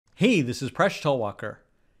Hey, this is Presh Talwalkar.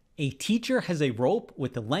 A teacher has a rope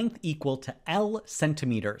with a length equal to L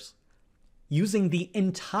centimeters. Using the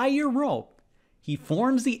entire rope, he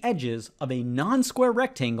forms the edges of a non-square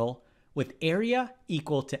rectangle with area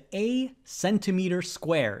equal to A centimeter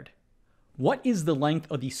squared. What is the length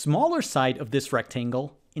of the smaller side of this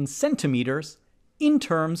rectangle in centimeters in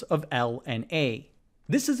terms of L and A?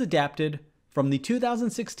 This is adapted from the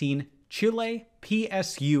 2016 Chile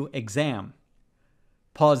PSU exam.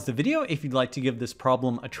 Pause the video if you'd like to give this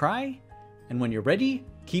problem a try, and when you're ready,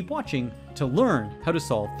 keep watching to learn how to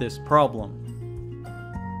solve this problem.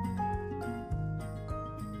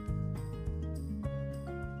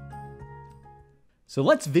 So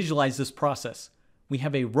let's visualize this process. We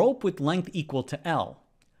have a rope with length equal to L.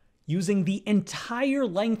 Using the entire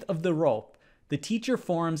length of the rope, the teacher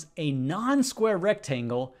forms a non-square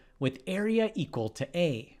rectangle with area equal to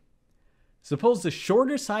A. Suppose the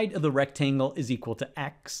shorter side of the rectangle is equal to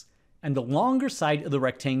X, and the longer side of the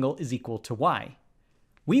rectangle is equal to Y.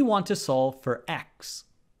 We want to solve for X.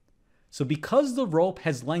 So because the rope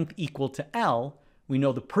has length equal to L, we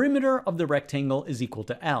know the perimeter of the rectangle is equal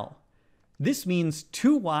to L. This means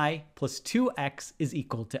 2y plus 2x is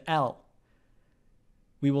equal to L.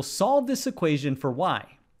 We will solve this equation for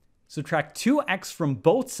y. Subtract 2x from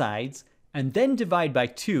both sides and then divide by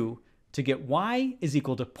 2 to get y is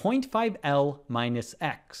equal to 0.5L minus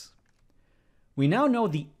x. We now know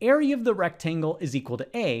the area of the rectangle is equal to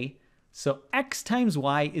A, so x times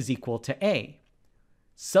y is equal to A.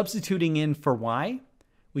 Substituting in for y,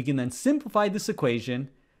 we can then simplify this equation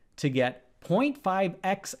to get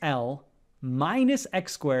 0.5xl minus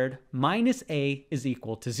x squared minus A is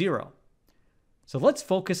equal to 0. So let's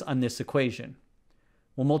focus on this equation.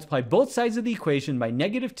 We'll multiply both sides of the equation by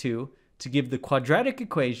 -2 to give the quadratic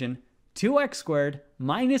equation 2x squared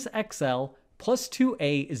minus xl plus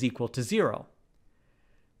 2a is equal to 0.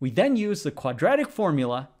 We then use the quadratic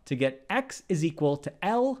formula to get x is equal to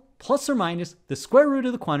L plus or minus the square root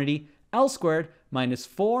of the quantity L squared minus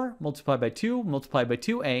 4 multiplied by 2 multiplied by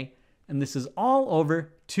 2a, and this is all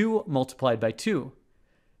over 2 multiplied by 2.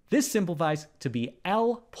 This simplifies to be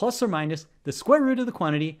L plus or minus the square root of the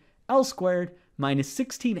quantity L squared minus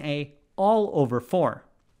 16a all over 4.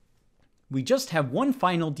 We just have one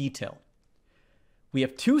final detail. We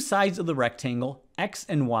have two sides of the rectangle, x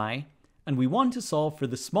and y, and we want to solve for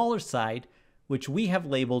the smaller side, which we have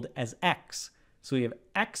labeled as x. So we have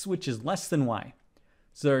x which is less than y.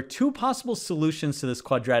 So there are two possible solutions to this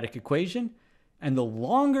quadratic equation, and the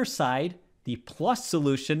longer side, the plus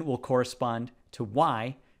solution, will correspond to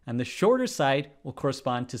y, and the shorter side will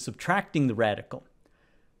correspond to subtracting the radical.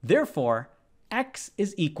 Therefore, x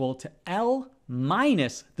is equal to L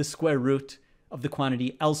minus the square root of the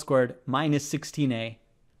quantity L squared minus 16a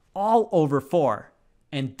all over 4.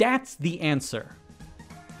 And that's the answer.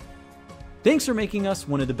 Thanks for making us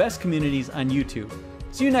one of the best communities on YouTube.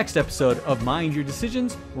 See you next episode of Mind Your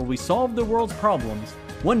Decisions, where we solve the world's problems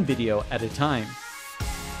one video at a time.